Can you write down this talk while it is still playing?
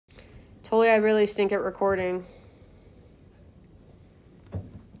Totally, I really stink at recording.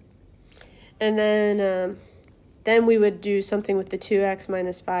 And then we would do something with the 2x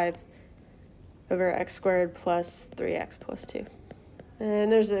minus 5 over x squared plus 3x plus 2.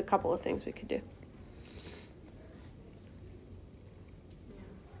 And there's a couple of things we could do.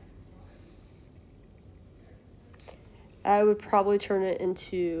 I would probably turn it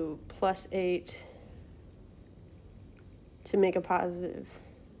into plus 8 to make a positive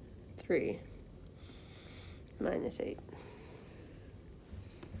 3 minus 8.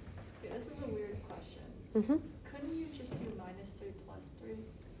 Okay, this is a weird question. Mm-hmm. Couldn't you just do minus 3 plus 3?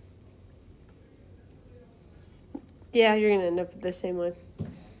 Yeah, you're going to end up the same way. So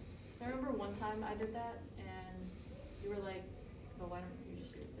I remember one time I did that, and you were like, well, why don't you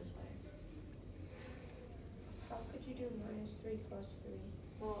just do it this way? How could you do minus 3 plus 3?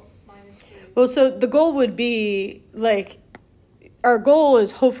 Well, minus 3. Well, so the goal would be, like, our goal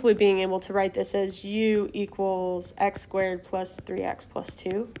is hopefully being able to write this as u equals x squared plus 3x plus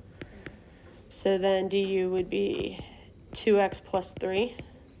 2. So then du would be 2x plus 3.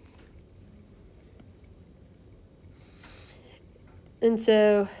 And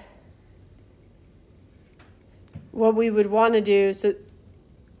so what we would want to do, so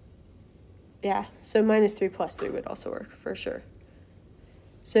minus 3 plus 3 would also work for sure.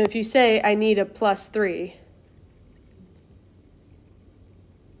 So if you say I need a plus 3,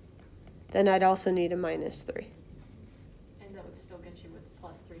 then I'd also need a minus 3. And that would still get you with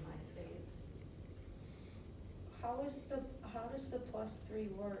plus 3 minus 8. How does the plus 3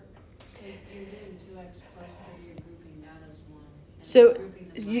 work? If you're doing 2x plus 3, you're grouping that as 1. So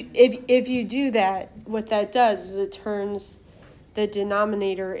if you do that, what that does is it turns the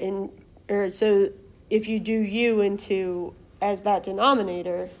denominator in, or so if you do u into as that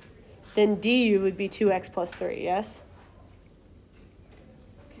denominator, then du would be 2x plus 3, yes?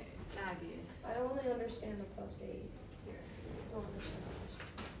 Okay, Maggie. I only understand the plus 8. Here. I don't understand the plus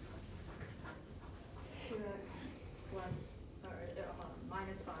 2x plus, or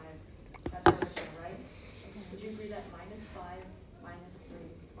minus 5. That's our original, right? Would you agree that minus 5 minus 3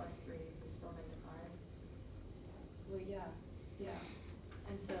 plus 3 is still negative 5? 3. Well, yeah. Yeah.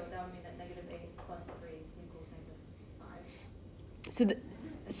 And so that would mean that negative 8 plus 3 equals negative 5.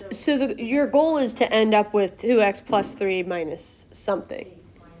 So your goal is to end up with 2x plus 3 minus something. 8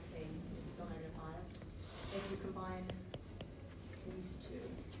 minus 8 is still negative 5. If you combine these two,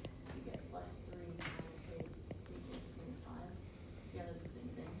 you get plus 3 minus 8 equals negative 5. So yeah, that's the same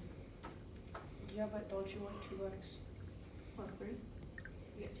thing. Yeah, but don't you want 2x? Plus 3? You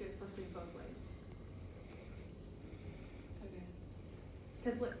get 2x plus 3 both ways. Okay.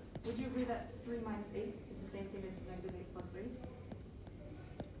 Because look, would you agree that 3 minus 8 is the same thing as negative 8 plus 3?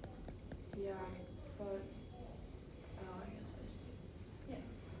 Yeah, but I guess I see. Yeah.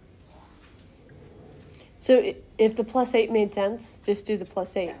 So if the plus 8 made sense, just do the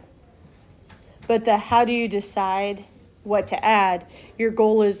plus 8. Yeah. But how do you decide what to add? Your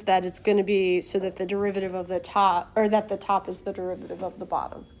goal is that it's going to be so that the derivative of the top, or that the top is the derivative of the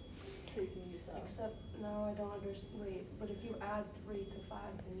bottom. So you can use that. Except now I don't understand. Wait, but if you add 3 to 5,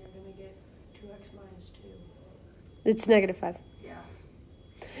 then you're going to get 2x minus 2. It's negative 5. Yeah.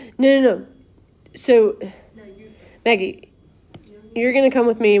 No. So, No, you. Maggie, you're going to come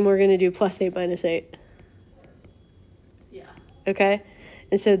with me and we're going to do plus 8 minus 8. Yeah. Okay?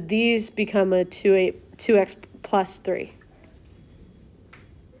 And so these become a 2x plus 3.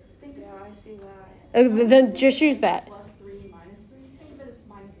 Yeah, I see that. Then just use that. Plus 3 minus 3. Think of it as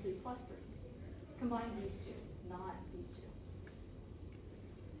minus 3 plus 3. Combine these two, not these two.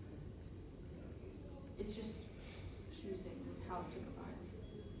 It's just choosing how to combine.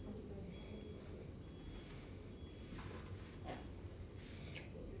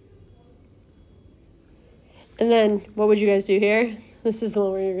 And then what would you guys do here? This is the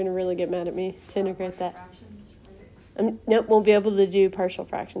one where you're going to really get mad at me to integrate that. Fractions, right? Nope, won't be able to do partial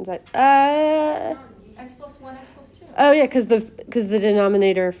fractions. X plus 1, X plus 2. Oh yeah, because the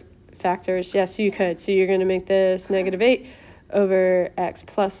denominator factors. Yes, you could. So you're going to make this negative 8 over x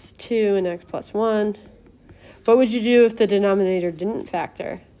plus 2 and x plus 1. What would you do if the denominator didn't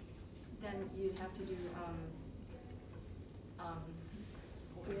factor? Then you'd have to do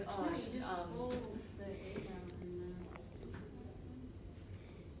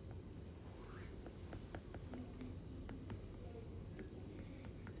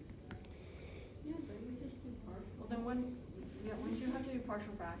wouldn't you have to do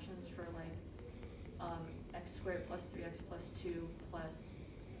partial fractions for like x squared plus 3x plus 2 plus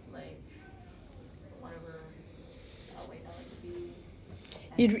like whatever. Oh wait, that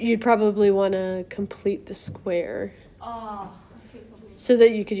would be. You'd probably want to complete the square. Oh, okay. So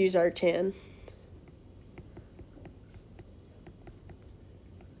that you could use arctan.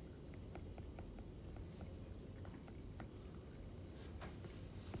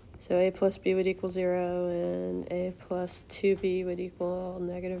 So a plus b would equal 0, and a plus 2b would equal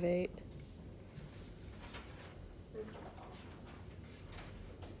negative 8. This is all.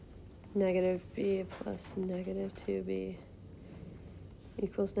 Negative b plus negative 2b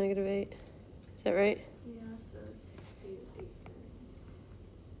equals negative 8. Is that right? Yeah, so it's 6b is 8 thirds.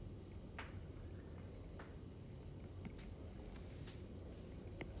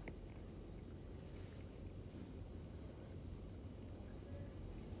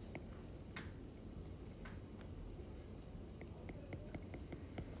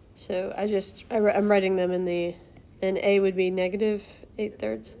 So I'm writing them in and a would be negative 8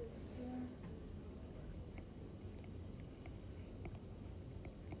 thirds.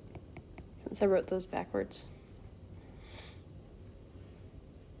 Since I wrote those backwards.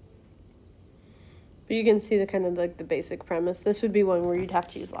 But you can see the kind of like the basic premise. This would be one where you'd have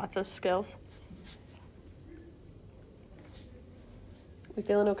to use lots of skills. We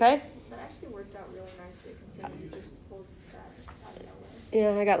feeling okay? That actually worked out really nicely considering you just pulled that out of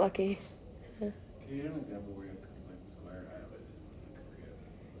nowhere. Yeah, I got lucky. Can you do an example where you have to complete the square? I always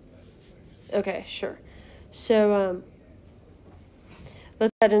forget. Okay, sure. So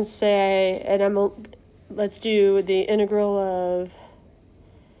let's go ahead and say, let's do the integral of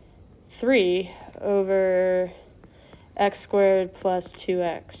 3 over x squared plus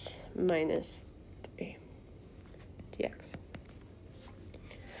 2x minus 3 dx.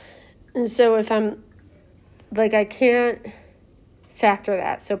 And so if I'm, like, I can't factor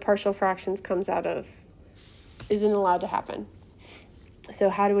that, so partial fractions isn't allowed to happen.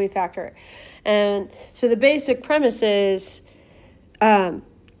 So how do we factor it? And so the basic premise is,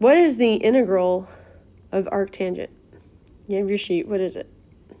 what is the integral of arctangent? You have your sheet. What is it?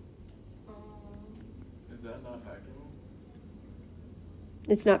 Is that not factorable?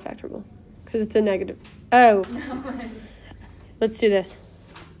 It's not factorable because it's a negative. Oh, No, let's do this.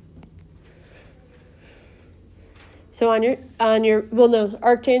 So on your well, no,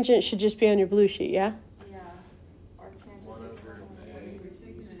 arctangent should just be on your blue sheet, yeah? yeah. Arctangent 1 over a.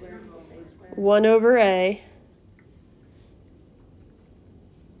 squared equals a squared. 1 over a.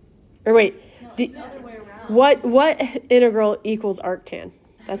 Or wait, No, the, it's the other way around. what integral equals arctan?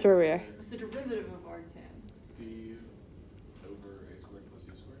 That's where we are. It's the derivative of arctan. D over a squared plus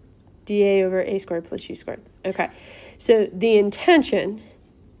u squared. dA over a squared plus u squared. Okay, so the intention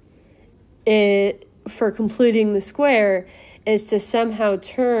for completing the square is to somehow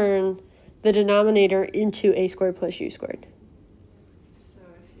turn the denominator into a squared plus u squared. So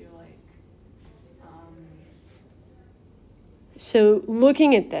if you like, So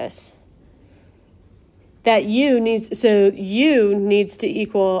looking at this, that u needs to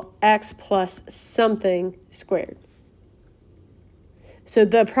equal x plus something squared. So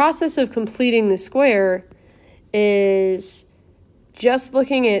the process of completing the square is just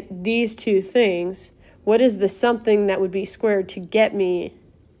looking at these two things. What is the something that would be squared to get me?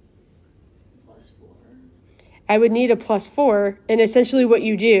 +4. I would need a +4, and essentially what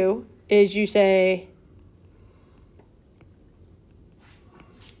you do is you say,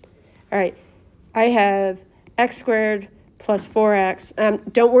 all right, I have x squared plus 4x.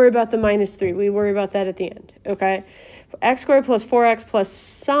 Don't worry about the -3. We worry about that at the end, okay? X squared plus 4x plus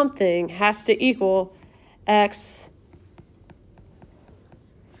something has to equal x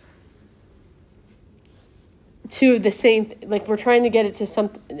to the same, like we're trying to get it to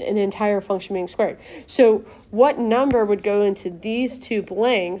an entire function being squared. So what number would go into these two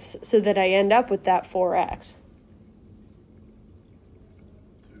blanks so that I end up with that 4x?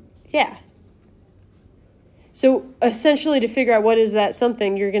 2. Yeah. So essentially to figure out what is that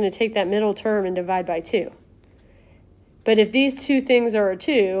something, you're going to take that middle term and divide by 2. But if these two things are a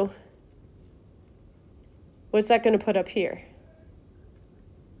 2, what's that going to put up here?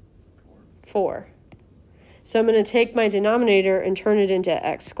 4. So I'm going to take my denominator and turn it into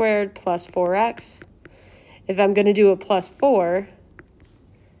x squared plus 4x. If I'm going to do a +4,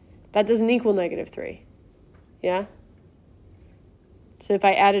 that doesn't equal -3. Yeah? So if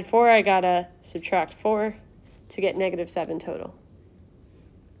I added 4, I got to subtract 4 to get -7 total.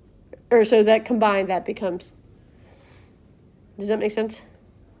 Or so that combined, that becomes... Does that make sense?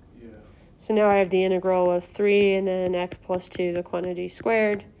 Yeah. So now I have the integral of 3 and then x plus 2, the quantity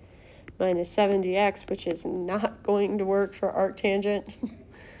squared, minus 7 dx, which is not going to work for arctangent.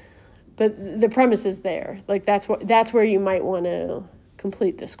 But the premise is there. Like that's where you might want to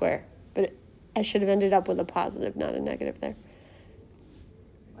complete the square. But I should have ended up with a positive, not a negative there.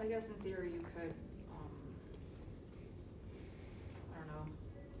 I guess in theory you could, I don't know,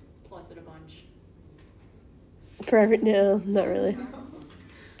 it a bunch. For every, no, not really.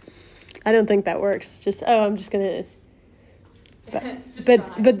 I don't think that works. Just, oh, I'm just going to, Just but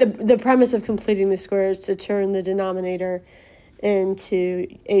try. the premise of completing the square is to turn the denominator into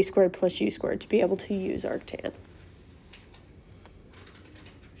a squared plus u squared to be able to use arctan.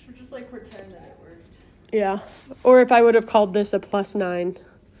 Should just like pretend that it worked. Yeah. Or if I would have called this a plus 9,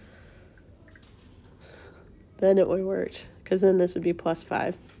 then it would have worked. Because then this would be plus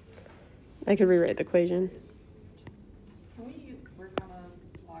 5. I could rewrite the equation. Can we work on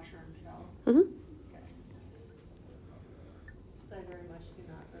a washer and shell? Mm-hmm. Okay. I very much do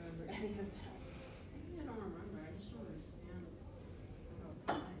not remember any of that. I don't remember, I just don't understand.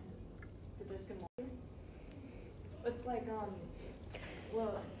 The disc and water? It's like,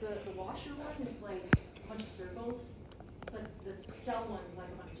 well, the washer one is like a bunch of circles, but the shell one is like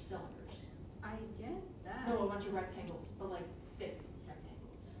a bunch of cylinders. I get that. No, a bunch of rectangles, but like thick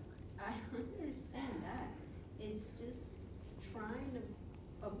rectangles. I understand that. It's just trying to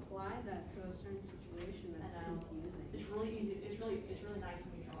apply that to a certain situation that's I know. confusing. It's really easy, it's really nice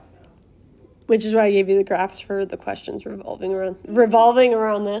when you draw it though. Which is why I gave you the graphs for the questions revolving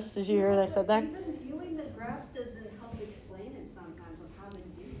around this. Did you hear what I said there? Even viewing the graphs doesn't help explain it sometimes of how to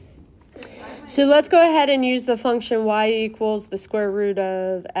do it. 'Cause I might- So let's go ahead and use the function y equals the square root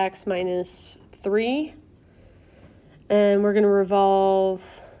of x minus 3. And we're going to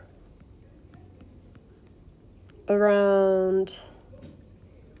revolve around,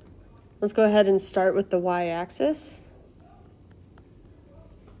 let's go ahead and start with the y-axis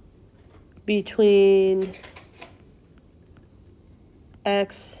between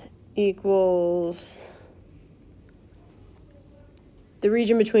x equals, the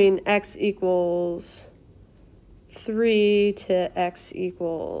region between x equals 3 to x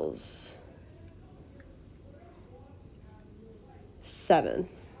equals 7.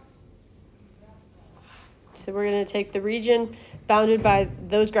 So we're going to take the region bounded by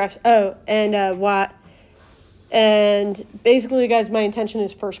those graphs. Oh, and y. And basically, guys, my intention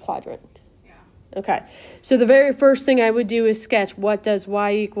is first quadrant. Yeah. Okay. So the very first thing I would do is sketch what does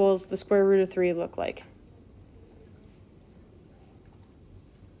y equals the square root of 3 look like.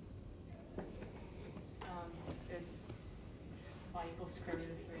 It's y equals square root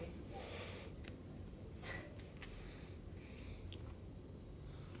of 3.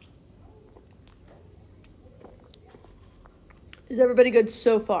 Is everybody good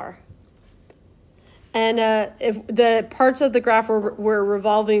so far? And if the parts of the graph were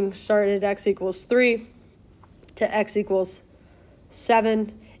revolving started at x equals 3 to x equals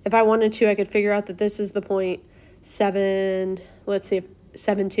 7. If I wanted to, I could figure out that this is the point 7, let's see,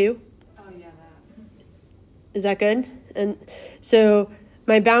 7, 2. Oh yeah, that. Is that good? And so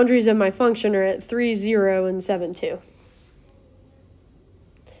my boundaries of my function are at 3, 0, and 7, 2.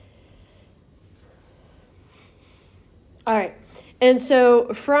 All right. And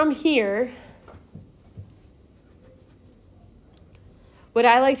so from here, what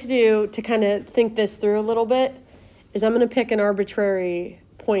I like to do to kind of think this through a little bit is I'm going to pick an arbitrary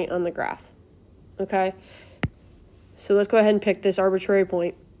point on the graph. Okay? So let's go ahead and pick this arbitrary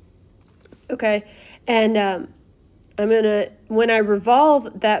point. Okay? And I'm going to, when I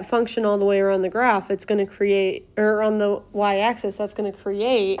revolve that function all the way around the graph, it's going to create, or on the y-axis, that's going to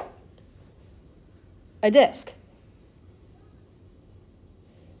create a disk.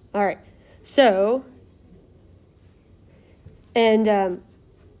 All right, so, and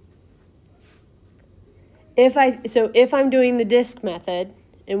if I'm doing the disk method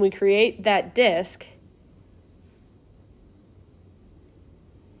and we create that disk,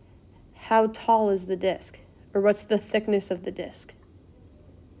 how tall is the disk? Or what's the thickness of the disk?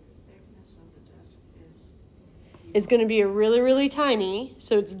 Thickness of the disk is. It's going to be a really, really tiny,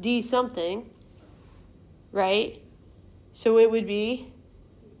 so it's d something, right? So it would be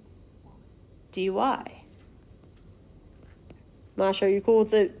dy. Masha, are you cool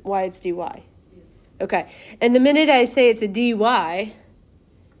with it? Why it's dy? Yes. Okay. And the minute I say it's a dy,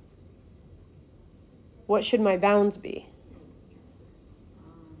 what should my bounds be?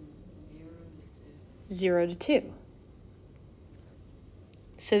 0 to 2. 0 to 2.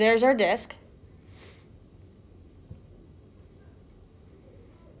 So there's our disk.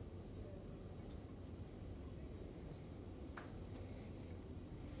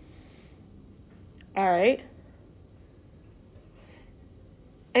 All right.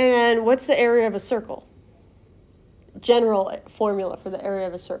 And what's the area of a circle? General formula for the area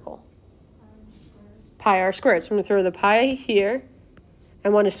of a circle. Pi r squared. So I'm going to throw the pi here. I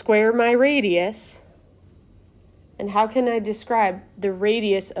want to square my radius. And how can I describe the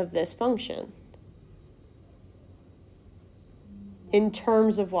radius of this function? In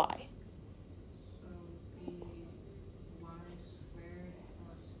terms of y.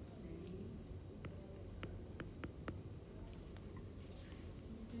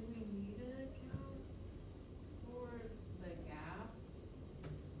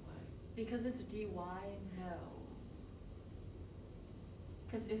 Because it's dy, no.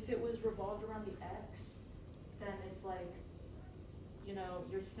 Because if it was revolved around the x, then it's like, you know,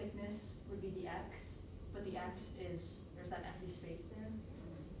 your thickness would be the x, but the x is, there's that empty space there.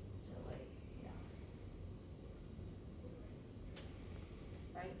 So like, yeah.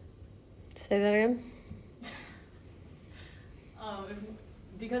 Right? Say that again. If,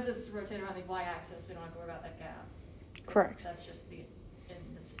 because it's rotated around the y-axis, we don't have to worry about that gap. Correct. That's just the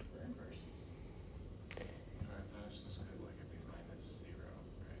inverse. Alright, that's just because like it'd be minus 0,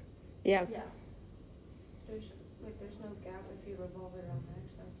 right? Yeah. Yeah. There's no gap if you revolve it around the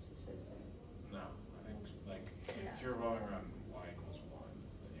x-axis, is there? No, I think like Yeah. if you're revolving around y equals 1,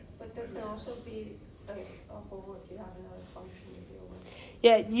 then you have to. But there can also be a hole if you have another function to deal with.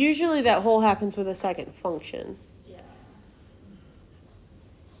 Yeah, usually that hole happens with a second function. Yeah.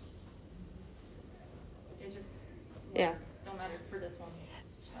 It just, Yeah. don't matter for this one.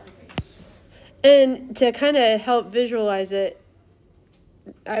 Okay. And to kind of help visualize it,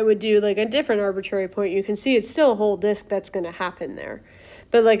 I would do like a different arbitrary point. You can see it's still a whole disk that's going to happen there.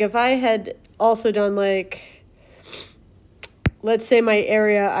 But like if I had also done like, let's say my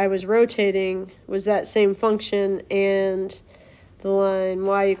area I was rotating was that same function and the line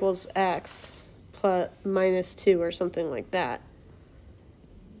y equals x plus minus 2 or something like that.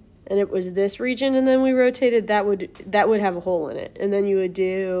 And it was this region and then we rotated, that would have a hole in it. And then you would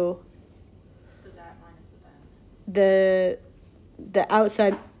do The that minus the that. the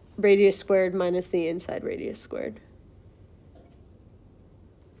outside radius squared minus the inside radius squared.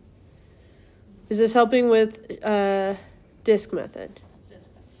 Is this helping with disk method? It's just,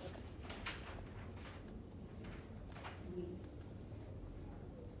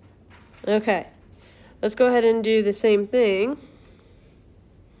 okay. Okay, let's go ahead and do the same thing.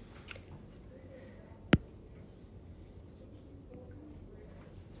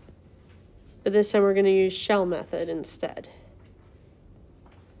 But this time we're going to use shell method instead.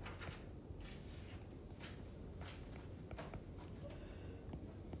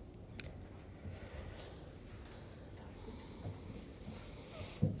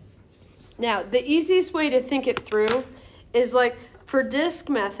 Now, the easiest way to think it through is like for disk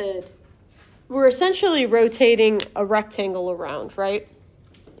method, we're essentially rotating a rectangle around, right?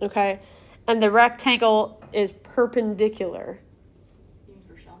 Okay, and the rectangle is perpendicular. You mean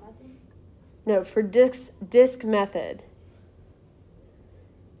for shell method? No, for disk method,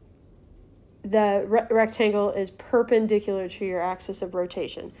 the rectangle is perpendicular to your axis of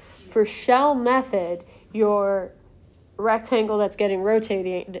rotation. For shell method, your rectangle that's getting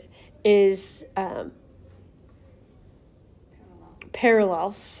rotated is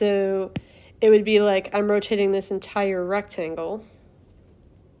parallel. So it would be like I'm rotating this entire rectangle.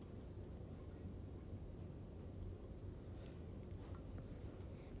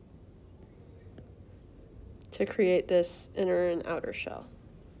 To create this inner and outer shell.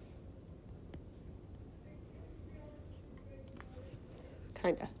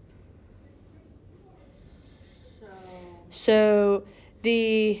 Kinda. So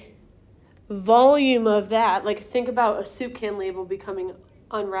the volume of that, like think about a soup can label becoming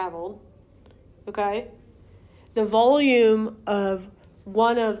unraveled, okay? The volume of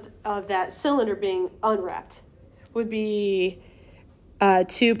one of that cylinder being unwrapped would be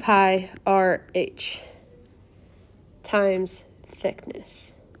 2 pi RH times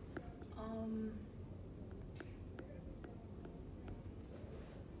thickness.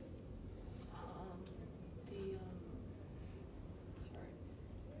 Sorry.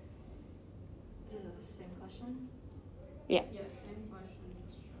 Is this the same question? Yeah. Yes, same question,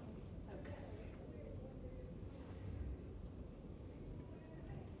 just show. Okay.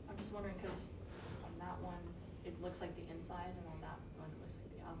 I'm just wondering because on that one, it looks like the inside, and on that one, it looks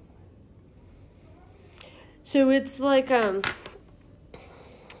like the outside. So it's like,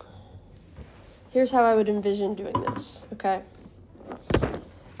 here's how I would envision doing this, okay?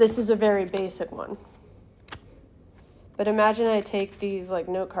 This is a very basic one. But imagine I take these like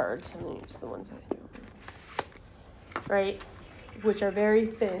note cards and use the ones I do, right? Which are very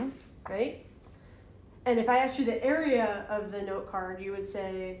thin, right? And if I asked you the area of the note card, you would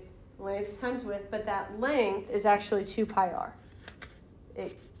say length times width, but that length is actually 2 pi r.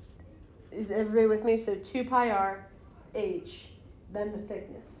 Is everybody with me? So 2 pi r h, then the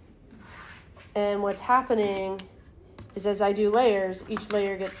thickness. And what's happening is as I do layers, each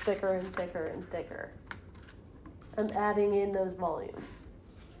layer gets thicker and thicker and thicker. I'm adding in those volumes.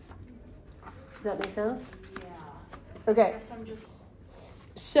 Does that make sense? Yeah. Okay, I guess I'm just.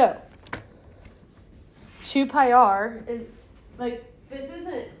 so 2 pi r is like, this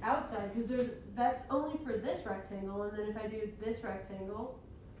isn't outside because that's only for this rectangle, and then if I do this rectangle,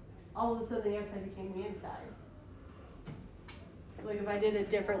 all of a sudden the outside became the inside. Like if I did a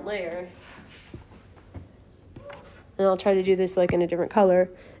different layer, and I'll try to do this like in a different color.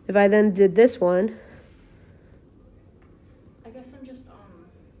 If I then did this one, I guess I'm just,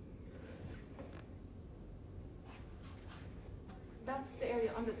 that's the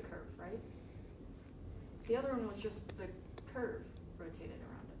area under the curve, right? The other one was just the curve rotated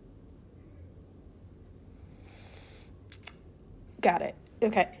around it. got it.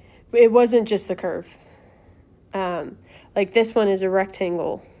 Okay. It wasn't just the curve. Like this one is a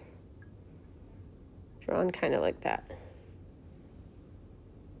rectangle drawn kind of like that.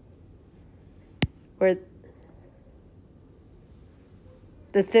 Where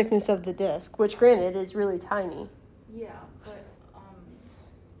the thickness of the disc, which granted is really tiny. Yeah, but,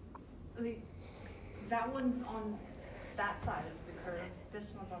 that one's on that side of the curve,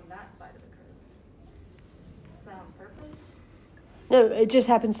 this one's on that side of the curve. Is that on purpose? No, it just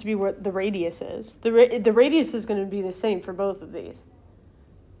happens to be where the radius is. The radius is going to be the same for both of these.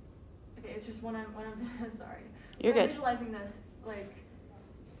 Okay, it's just when I'm sorry. You're when I'm good. visualizing this, like,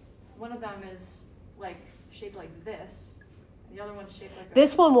 one of them is, like, shaped like this, and the other one's shaped like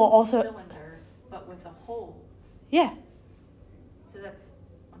This one will also, cylinder, but with a hole. yeah. So that's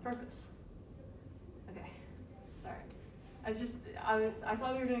on purpose. Okay, sorry. I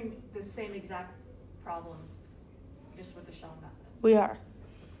thought we were doing the same exact problem, just with the shell method. We are.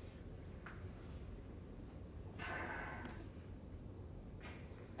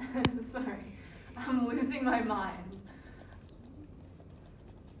 Sorry, I'm losing my mind.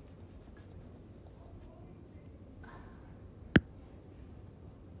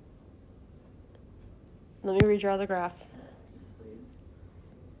 Let me redraw the graph. Yes, please.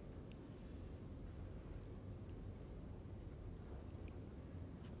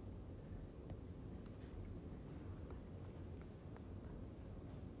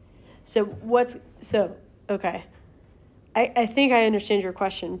 Okay. I think I understand your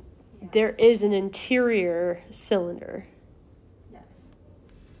question. Yeah. There is an interior cylinder Yes.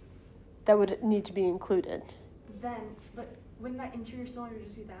 that would need to be included. But wouldn't that interior cylinder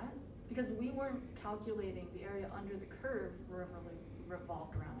just be that? Because we weren't calculating the area under the curve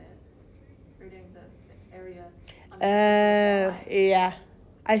revolved around it. We're doing the area under the curve. Yeah.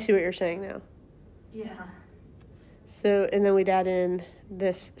 I see what you're saying now. Yeah. So, and then we'd add in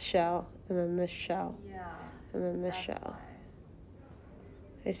this shell, and then this shell, Yeah. and then this That's shell.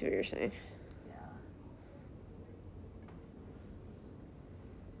 why. I see what you're saying. Yeah.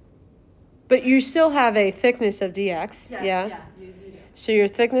 But you still have a thickness of dx, Yes, yeah, you do. So your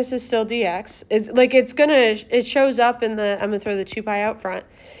thickness is still dx. It shows up in the, I'm gonna throw the 2 pi out front.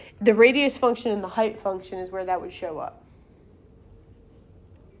 The radius function and the height function is where that would show up.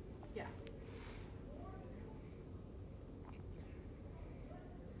 Yeah.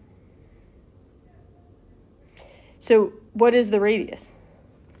 So what is the radius?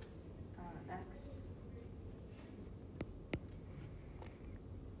 X.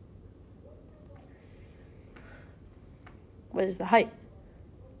 What is the height?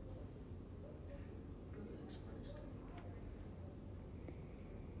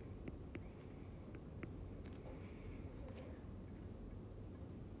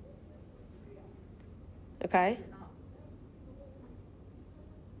 Okay. Is it not?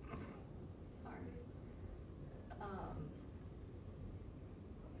 Sorry.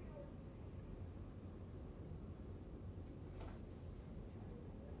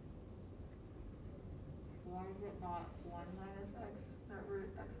 Why is it not 1 minus x, not root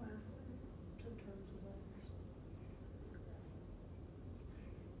x minus 2? In terms of x.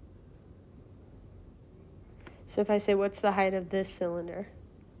 So if I say, what's the height of this cylinder?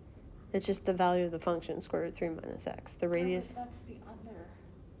 It's just the value of the function, square root 3 minus x. The radius. That's the under.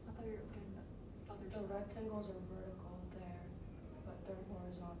 I thought you were doing the other The side. rectangles are vertical there, but they're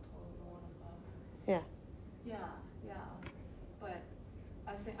horizontal in the one above. Yeah. Yeah. But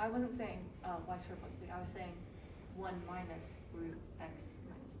I wasn't saying y squared plus 3. I was saying 1 minus root x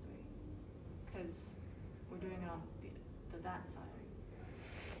minus 3. Because we're doing it on that side.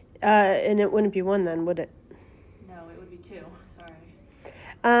 And it wouldn't be 1 then, would it? No, it would be 2. Sorry.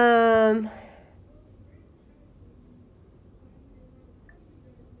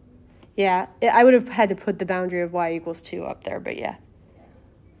 Yeah, I would have had to put the boundary of y equals 2 up there, but yeah. Yeah.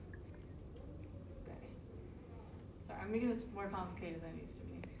 Okay. Sorry, I'm making this more complicated than it needs to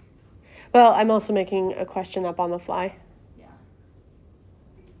be. Well, I'm also making a question up on the fly. Yeah.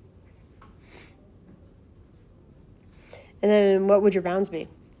 And then what would your bounds be?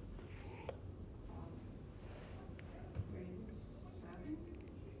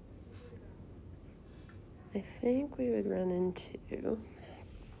 I think we would run into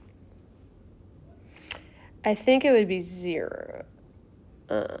I think it would be 0.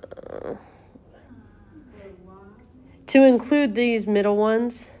 For y, To include these middle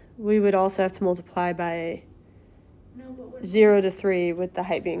ones, we would also have to multiply by No, but what? 0 to 3 with the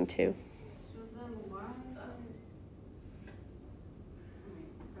height being 2. so then y,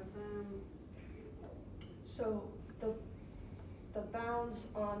 but then, So the bounds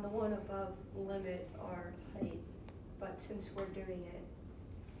on the one above limit are height, but since we're doing it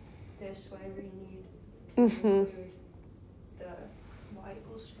this way, we need to Mhm. include the y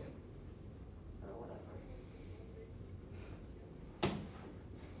equals 2 or whatever.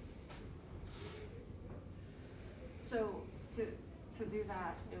 So to do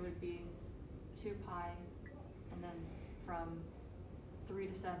that, it would be 2 pi, and then from 3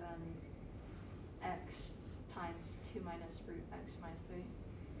 to 7, x times 2 minus root x minus 3,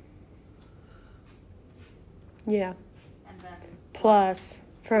 Yeah. and then Plus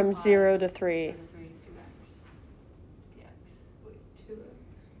from 0 to 3. 0 to 3, 2x dx. Wait, 2x.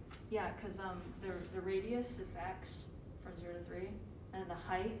 Yeah, because the radius is x from 0 to 3, and the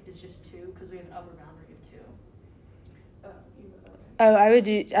height is just 2 because we have an upper boundary of 2. Okay. Oh, I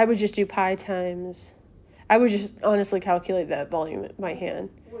would just do pi times. I would just honestly calculate that volume by hand.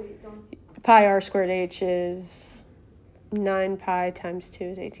 Wait, don't. Pi r squared h is 9 pi times 2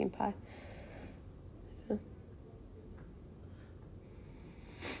 is 18 pi. Yeah.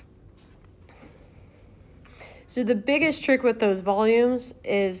 So the biggest trick with those volumes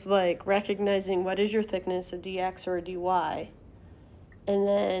is like recognizing what is your thickness, a dx or a dy, and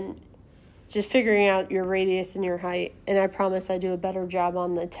then just figuring out your radius and your height. And I promise I do a better job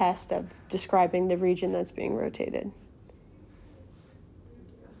on the test of describing the region that's being rotated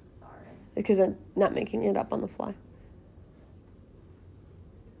Sorry. because I'm not making it up on the fly.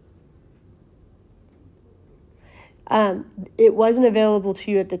 It wasn't available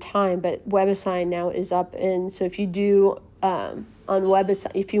to you at the time, but WebAssign now is up. And so if you do on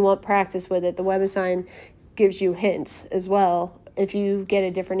WebAssign, if you want practice with it, the WebAssign gives you hints as well. If you get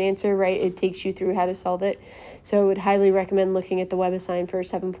a different answer, right, it takes you through how to solve it. So I would highly recommend looking at the WebAssign for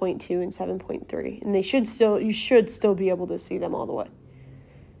 7.2 and 7.3. And you should still be able to see them all the way.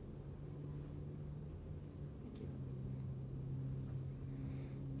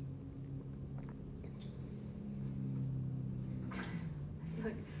 I feel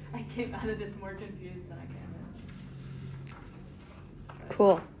like I came out of this more confused than I came in.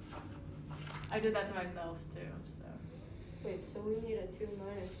 Cool. I did that to myself too, so. Wait, so we need a 2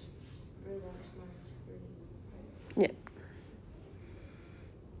 minus root x minus 3. Yeah.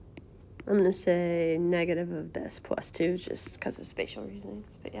 I'm going to say negative of this plus 2 just because of spatial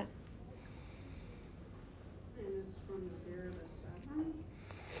reasons. But yeah. and it's from 0 to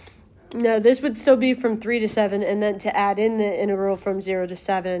 7? No, this would still be from 3 to 7, and then to add in the integral from 0 to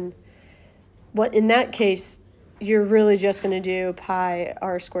 7, what in that case, you're really just going to do pi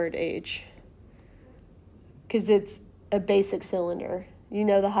r squared h. Because it's a basic cylinder. You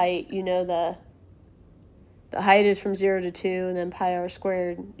know the height, you know the height is from 0 to 2, and then pi r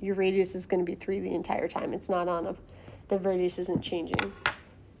squared. Your radius is going to be 3 the entire time. It's not on the radius isn't changing.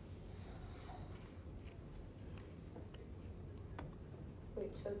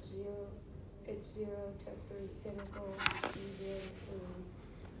 Wait, so it's 0 to 3 integral 0 to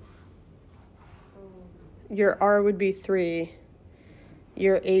 3. Your r would be 3.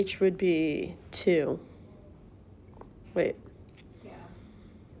 Your h would be 2. Wait. Yeah.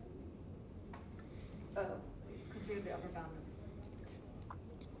 Oh. Because we have the upper boundary.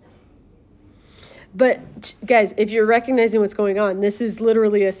 But guys, if you're recognizing what's going on, this is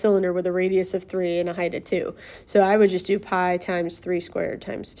literally a cylinder with a radius of 3 and a height of 2. So I would just do pi times 3 squared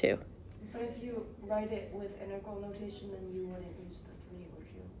times 2. But if you write it with integral notation, then you wouldn't use the 3, would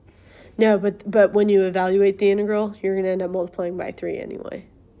you? No, but when you evaluate the integral, you're going to end up multiplying by 3 anyway.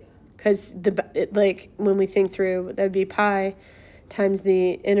 Because when we think through, that would be pi times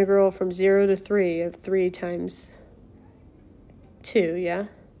the integral from 0 to 3 of 3 times 2, yeah?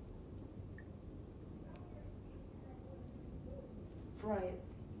 Right,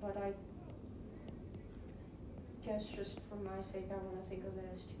 but I guess just for my sake, I want to think of it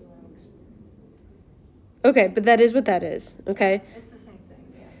as 2x. Okay, but that is what that is, okay? It's the same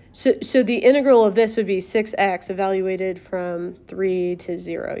thing, yeah. So the integral of this would be 6x evaluated from 3 to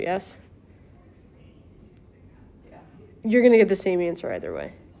 0, yes? Yeah. You're going to get the same answer either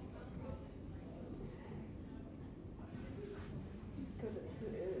way.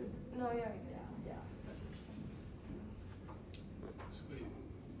 No, yeah. So wait,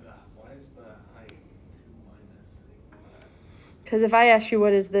 why is the height 2 minus? Because if I ask you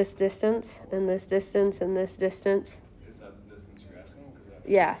what is this distance, and this distance, and this distance, Is that the distance you're asking? 'Cause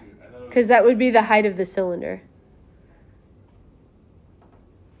Yeah. I thought it Because that would be the height of the cylinder.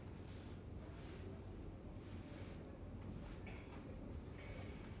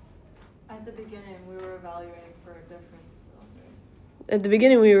 At the beginning, we were evaluating for a different cylinder. At the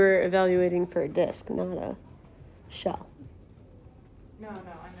beginning, we were evaluating for a disc, not a shell. No, I meant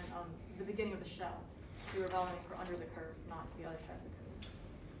the beginning of the shell. We were evaluating for under the curve, not the other side of the curve.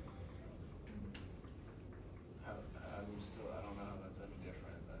 I don't know how that's any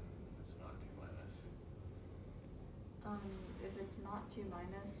different than it's not 2 minus. If it's not 2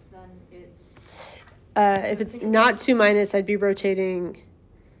 minus, then it's. If it's not 2 minus, I'd be rotating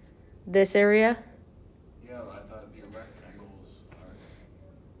this area. Yeah, I thought your rectangles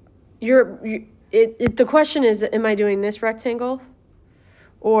are. The question is, am I doing this rectangle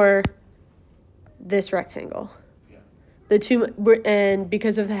or this rectangle? Yeah. The two, and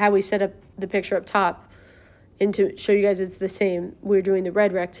because of how we set up the picture up top, and to show you guys it's the same, we're doing the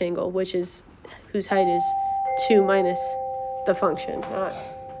red rectangle, whose height is 2 minus the function, not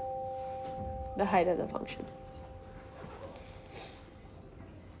the height of the function.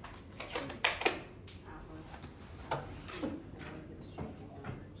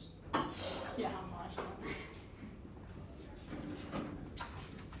 Yeah, I'm watching it.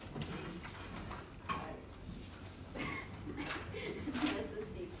 This is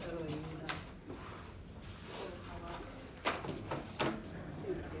see totally,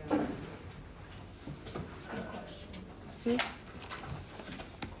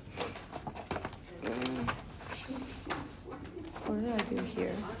 What did I do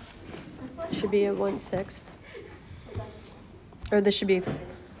here? It should be a 1/6. Or this should be.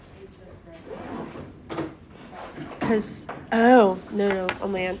 Because, no, oh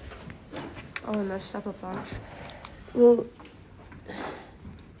man. Oh, I messed up a bunch. Well,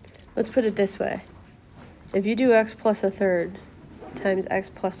 let's put it this way. If you do x plus a third times x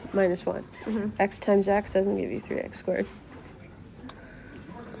plus minus 1, x times x doesn't give you 3x squared.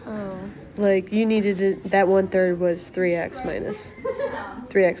 Oh. Like, you needed to, that 1/3 was 3x minus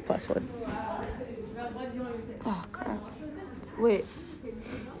 3x plus 1. Oh, crap. Wait.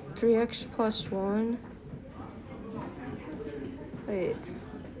 3x plus 1? Wait.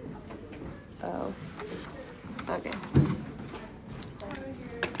 Oh. Okay.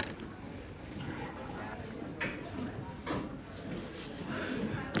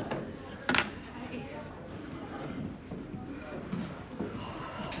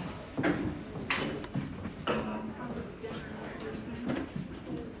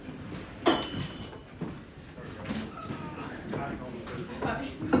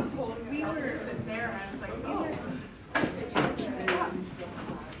 We were sitting there and I was like, oh,